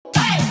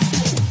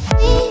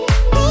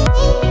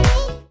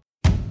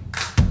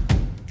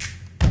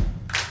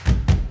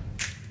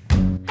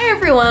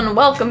everyone,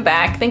 welcome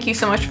back. Thank you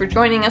so much for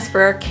joining us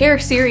for our care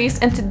series,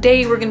 and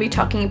today we're going to be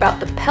talking about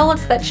the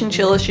pellets that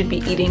chinchillas should be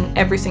eating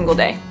every single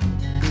day.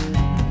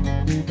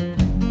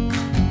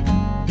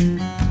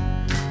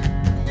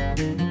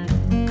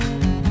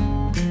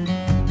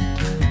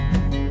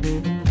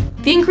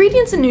 The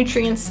ingredients and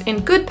nutrients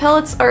in good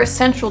pellets are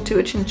essential to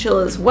a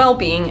chinchilla's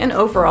well-being and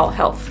overall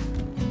health.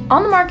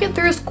 On the market,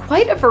 there is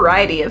quite a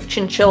variety of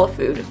chinchilla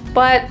food,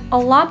 but a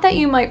lot that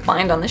you might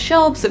find on the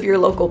shelves of your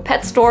local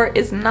pet store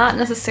is not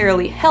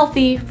necessarily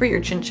healthy for your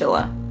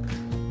chinchilla.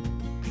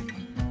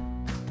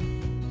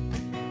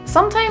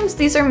 Sometimes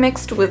these are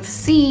mixed with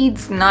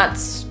seeds,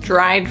 nuts,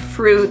 dried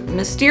fruit,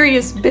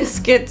 mysterious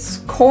biscuits,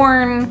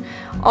 corn,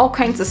 all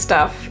kinds of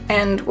stuff,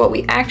 and what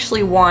we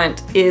actually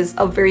want is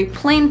a very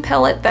plain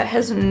pellet that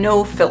has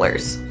no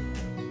fillers.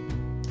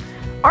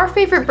 Our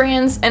favorite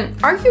brands, and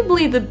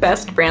arguably the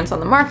best brands on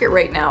the market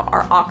right now,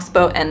 are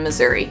Oxbow and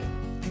Mazuri.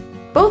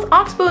 Both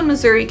Oxbow and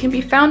Mazuri can be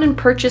found and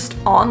purchased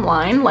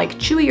online like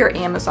Chewy or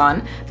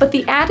Amazon, but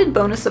the added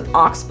bonus of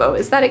Oxbow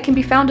is that it can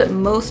be found at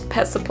most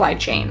pet supply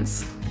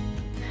chains.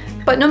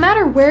 But no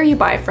matter where you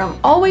buy from,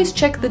 always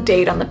check the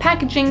date on the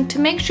packaging to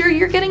make sure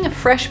you're getting a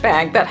fresh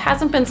bag that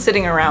hasn't been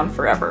sitting around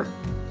forever.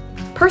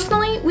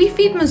 Personally, we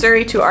feed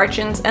Mazuri to our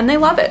chins and they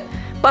love it,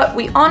 but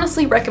we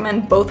honestly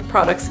recommend both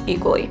products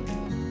equally.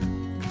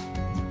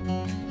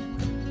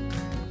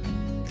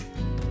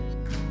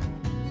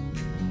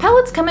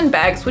 Pellets come in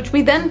bags which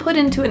we then put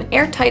into an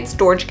airtight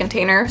storage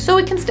container so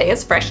it can stay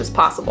as fresh as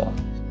possible.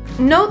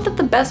 Note that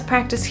the best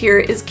practice here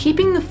is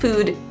keeping the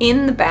food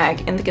in the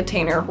bag in the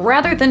container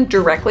rather than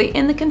directly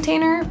in the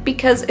container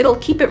because it'll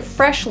keep it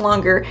fresh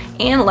longer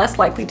and less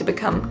likely to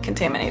become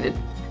contaminated.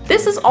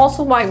 This is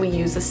also why we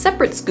use a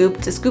separate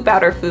scoop to scoop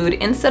out our food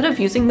instead of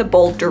using the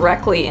bowl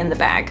directly in the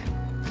bag.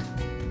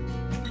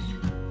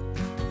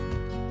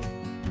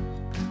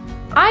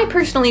 I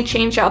personally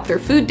change out their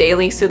food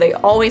daily so they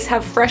always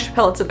have fresh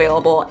pellets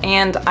available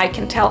and I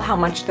can tell how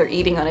much they're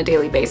eating on a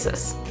daily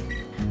basis.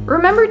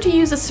 Remember to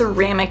use a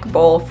ceramic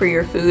bowl for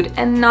your food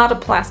and not a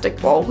plastic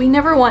bowl. We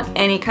never want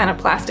any kind of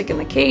plastic in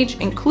the cage,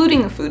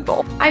 including the food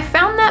bowl. I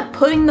found that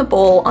putting the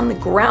bowl on the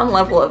ground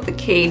level of the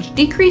cage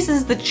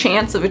decreases the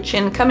chance of a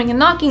chin coming and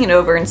knocking it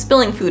over and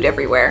spilling food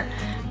everywhere.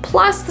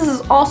 Plus, this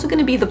is also going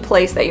to be the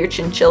place that your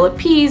chinchilla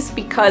pees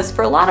because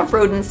for a lot of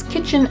rodents,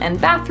 kitchen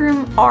and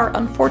bathroom are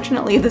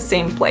unfortunately the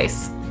same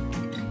place.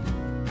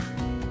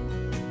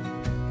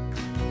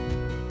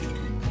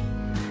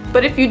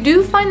 But if you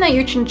do find that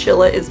your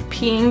chinchilla is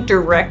peeing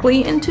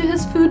directly into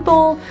his food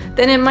bowl,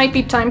 then it might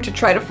be time to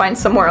try to find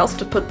somewhere else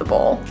to put the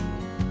bowl.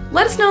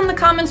 Let us know in the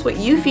comments what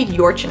you feed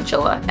your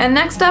chinchilla, and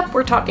next up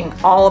we're talking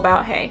all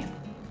about hay.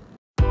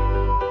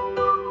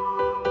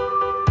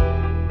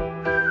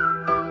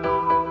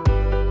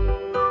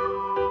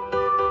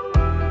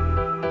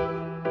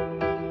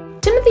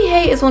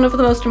 Hay is one of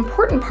the most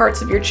important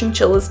parts of your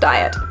chinchilla's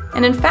diet,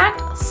 and in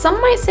fact, some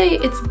might say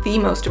it's the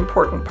most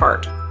important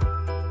part.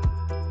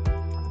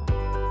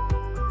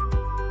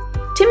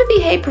 Timothy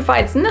hay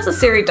provides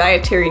necessary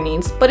dietary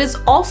needs, but is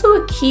also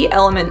a key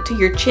element to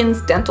your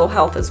chin's dental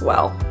health as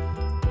well.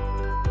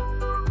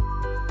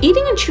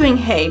 Eating and chewing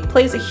hay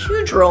plays a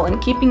huge role in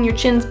keeping your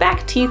chin's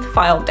back teeth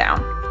filed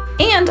down.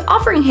 And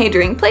offering hay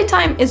during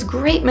playtime is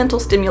great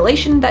mental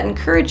stimulation that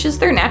encourages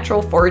their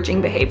natural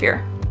foraging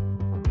behavior.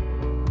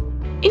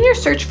 In your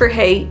search for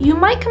hay, you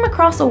might come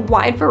across a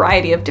wide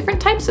variety of different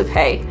types of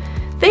hay.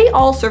 They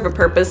all serve a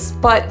purpose,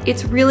 but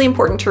it's really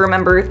important to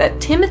remember that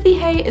Timothy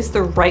hay is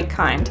the right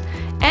kind,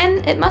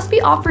 and it must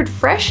be offered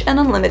fresh and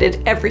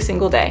unlimited every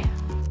single day.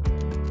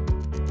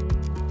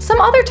 Some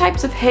other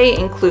types of hay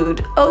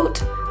include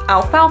oat,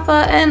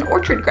 alfalfa, and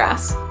orchard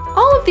grass.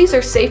 All of these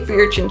are safe for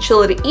your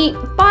chinchilla to eat,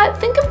 but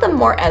think of them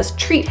more as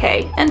treat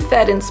hay and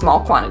fed in small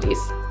quantities.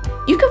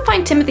 You can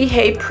find Timothy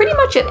hay pretty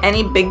much at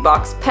any big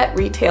box pet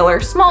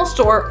retailer, small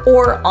store,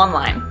 or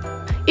online.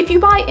 If you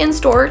buy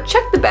in-store,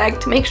 check the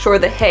bag to make sure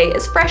the hay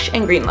is fresh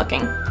and green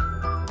looking.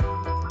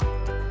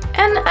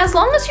 And as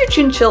long as your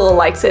chinchilla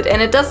likes it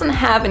and it doesn't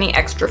have any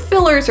extra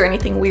fillers or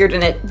anything weird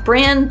in it,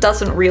 brand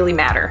doesn't really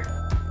matter.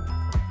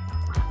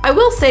 I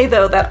will say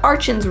though that our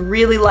chins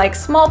really like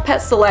Small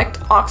Pet Select,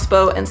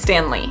 Oxbow, and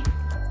Standlee.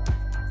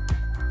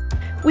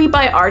 We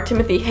buy our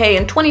Timothy hay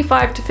in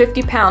 25 to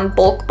 50 pound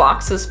bulk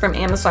boxes from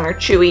Amazon or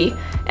Chewy,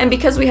 and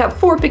because we have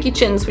 4 picky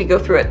chins, we go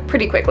through it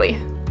pretty quickly.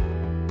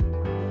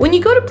 When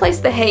you go to place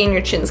the hay in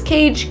your chin's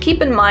cage,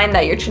 keep in mind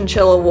that your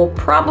chinchilla will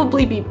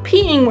probably be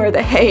peeing where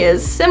the hay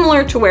is,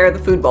 similar to where the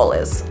food bowl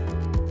is.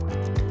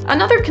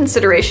 Another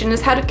consideration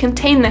is how to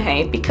contain the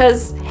hay,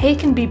 because hay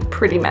can be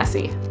pretty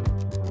messy.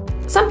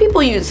 Some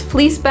people use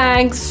fleece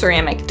bags,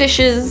 ceramic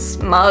dishes,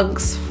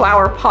 mugs,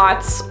 flower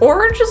pots,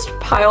 or just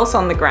piles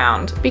on the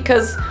ground,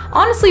 because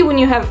honestly when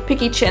you have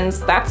picky chins,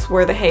 that's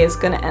where the hay is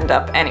going to end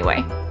up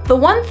anyway. The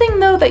one thing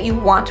though that you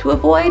want to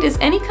avoid is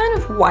any kind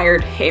of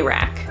wired hay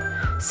rack.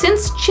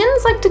 Since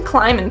chins like to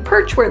climb and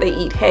perch where they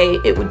eat hay,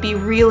 it would be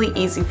really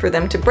easy for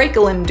them to break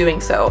a limb doing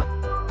so.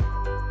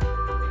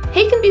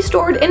 Hay can be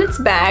stored in its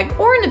bag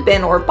or in a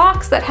bin or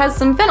box that has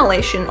some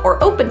ventilation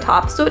or open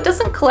top so it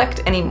doesn't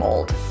collect any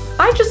mold.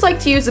 I just like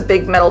to use a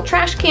big metal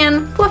trash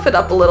can, fluff it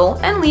up a little,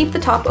 and leave the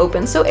top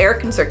open so air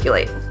can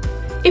circulate.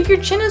 If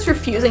your chin is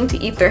refusing to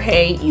eat their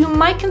hay, you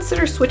might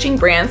consider switching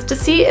brands to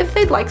see if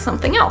they'd like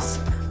something else.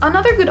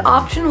 Another good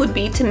option would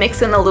be to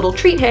mix in a little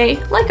treat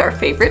hay, like our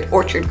favorite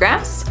orchard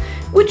grass,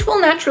 which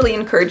will naturally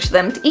encourage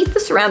them to eat the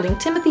surrounding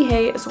timothy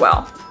hay as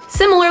well.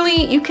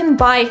 Similarly, you can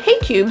buy hay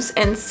cubes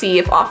and see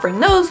if offering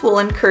those will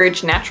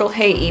encourage natural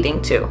hay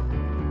eating too.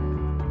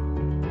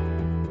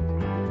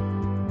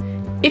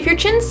 If your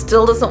chin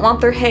still doesn't want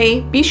their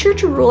hay, be sure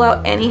to rule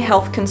out any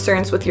health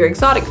concerns with your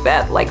exotic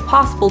vet, like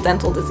possible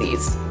dental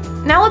disease.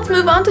 Now let's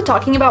move on to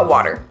talking about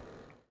water.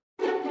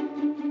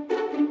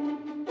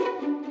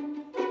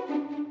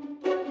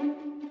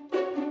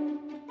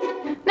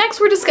 Next,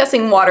 we're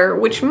discussing water,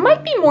 which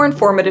might be more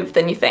informative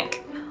than you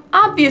think.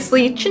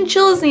 Obviously,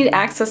 chinchillas need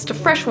access to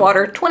fresh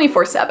water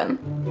 24/7.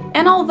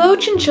 And although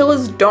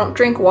chinchillas don't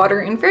drink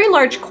water in very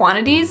large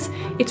quantities,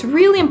 it's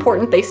really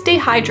important they stay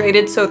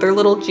hydrated so their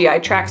little GI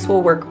tracts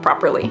will work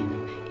properly.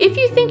 If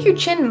you think your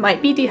chin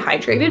might be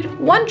dehydrated,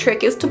 one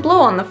trick is to blow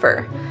on the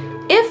fur.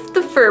 If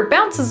the fur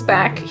bounces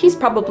back, he's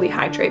probably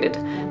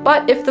hydrated.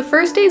 But if the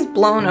fur stays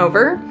blown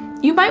over,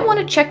 you might want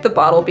to check the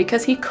bottle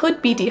because he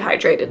could be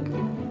dehydrated.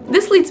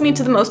 This leads me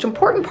to the most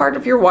important part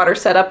of your water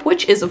setup,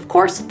 which is of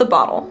course the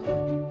bottle.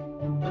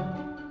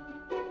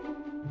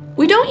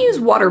 We don't use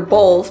water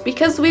bowls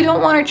because we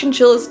don't want our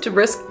chinchillas to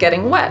risk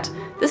getting wet.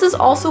 This is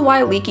also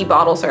why leaky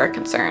bottles are a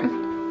concern.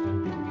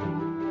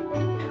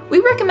 We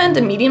recommend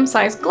a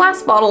medium-sized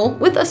glass bottle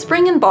with a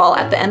spring and ball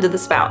at the end of the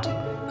spout.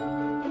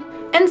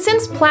 And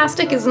since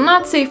plastic is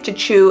not safe to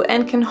chew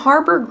and can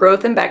harbor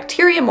growth and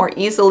bacteria more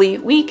easily,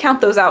 we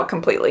count those out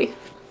completely.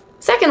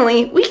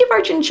 Secondly, we give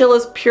our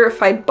chinchillas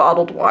purified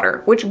bottled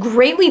water, which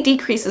greatly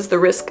decreases the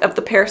risk of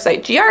the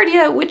parasite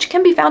Giardia, which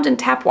can be found in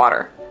tap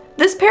water.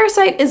 This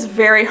parasite is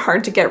very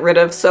hard to get rid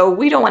of, so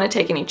we don't want to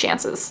take any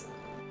chances.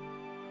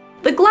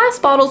 The glass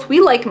bottles we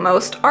like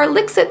most are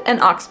Lixit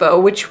and Oxbow,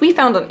 which we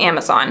found on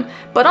Amazon,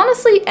 but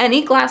honestly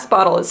any glass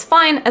bottle is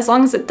fine as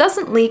long as it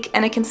doesn't leak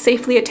and it can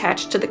safely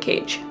attach to the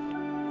cage.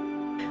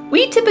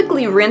 We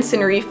typically rinse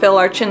and refill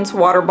our chin's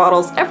water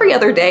bottles every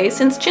other day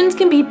since chins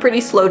can be pretty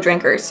slow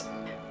drinkers.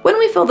 When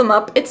we fill them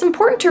up, it's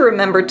important to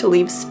remember to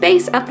leave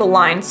space at the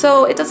line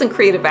so it doesn't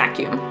create a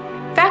vacuum.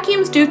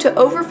 Vacuums due to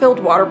overfilled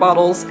water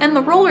bottles and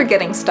the roller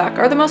getting stuck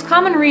are the most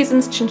common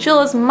reasons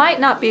chinchillas might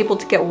not be able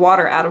to get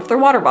water out of their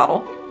water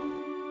bottle.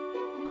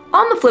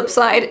 On the flip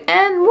side,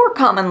 and more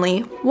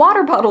commonly,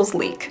 water bottles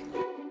leak.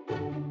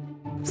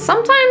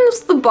 Sometimes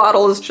the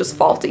bottle is just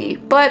faulty,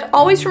 but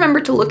always remember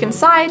to look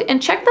inside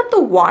and check that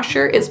the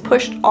washer is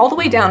pushed all the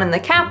way down in the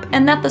cap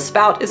and that the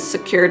spout is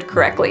secured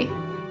correctly.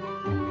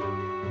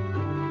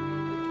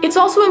 It's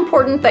also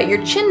important that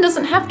your chin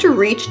doesn't have to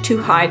reach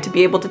too high to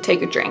be able to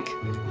take a drink.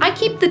 I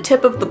keep the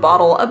tip of the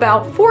bottle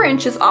about 4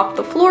 inches off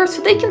the floor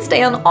so they can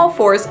stay on all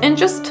fours and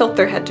just tilt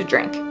their head to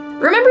drink.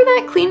 Remember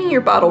that cleaning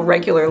your bottle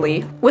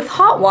regularly with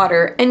hot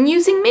water and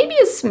using maybe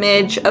a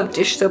smidge of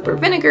dish soap or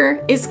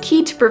vinegar is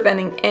key to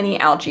preventing any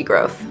algae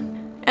growth.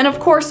 And of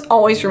course,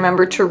 always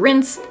remember to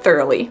rinse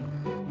thoroughly.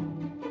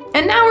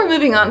 And now we're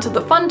moving on to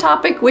the fun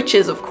topic, which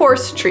is of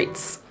course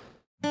treats.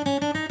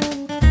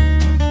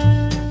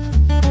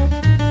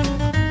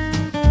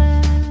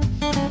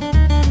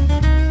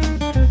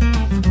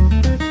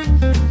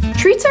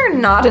 Treats are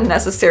not a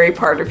necessary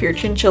part of your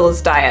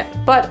chinchilla's diet,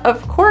 but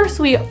of course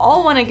we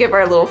all want to give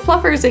our little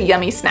fluffers a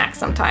yummy snack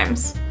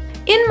sometimes.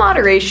 In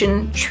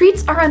moderation,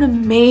 treats are an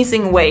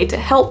amazing way to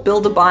help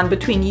build a bond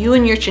between you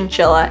and your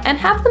chinchilla and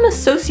have them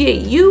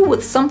associate you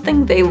with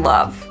something they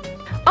love.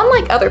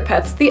 Unlike other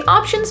pets, the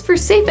options for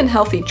safe and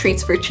healthy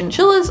treats for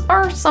chinchillas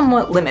are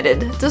somewhat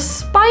limited,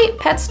 despite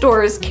pet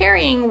stores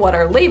carrying what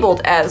are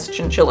labeled as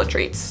chinchilla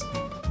treats.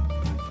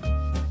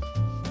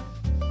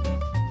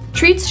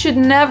 Treats should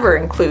never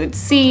include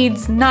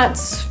seeds,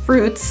 nuts,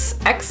 fruits,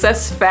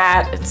 excess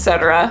fat,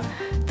 etc.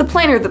 The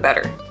plainer the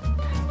better.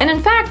 And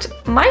in fact,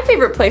 my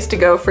favorite place to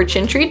go for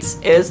chin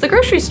treats is the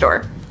grocery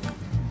store.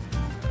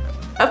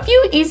 A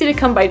few easy to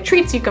come by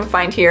treats you can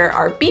find here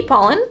are bee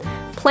pollen,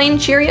 plain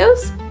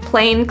Cheerios,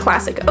 plain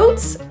classic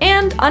oats,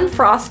 and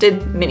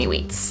unfrosted mini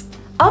wheats.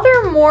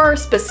 Other more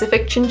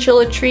specific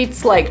chinchilla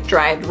treats like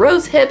dried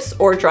rose hips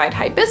or dried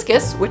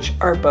hibiscus, which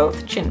are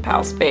both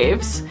Chinpals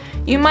faves,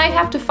 you might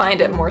have to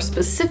find at more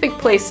specific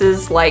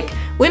places like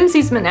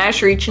Whimsy's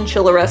Menagerie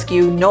Chinchilla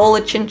Rescue,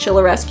 Nola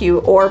Chinchilla Rescue,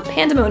 or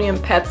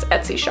Pandemonium Pets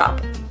Etsy shop.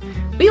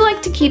 We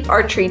like to keep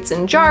our treats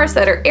in jars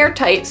that are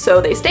airtight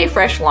so they stay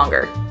fresh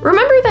longer.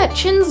 Remember that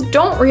chins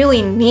don't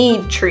really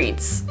need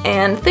treats,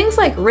 and things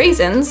like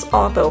raisins,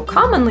 although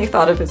commonly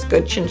thought of as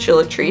good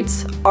chinchilla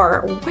treats,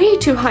 are way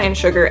too high in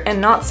sugar and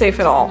not safe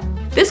at all.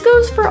 This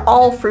goes for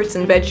all fruits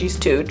and veggies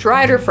too,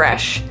 dried or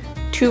fresh,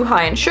 too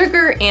high in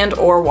sugar and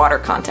or water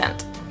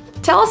content.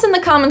 Tell us in the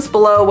comments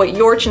below what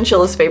your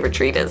chinchilla's favorite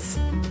treat is.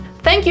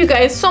 Thank you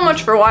guys so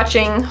much for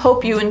watching,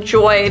 hope you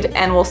enjoyed,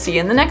 and we'll see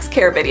you in the next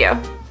care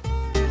video.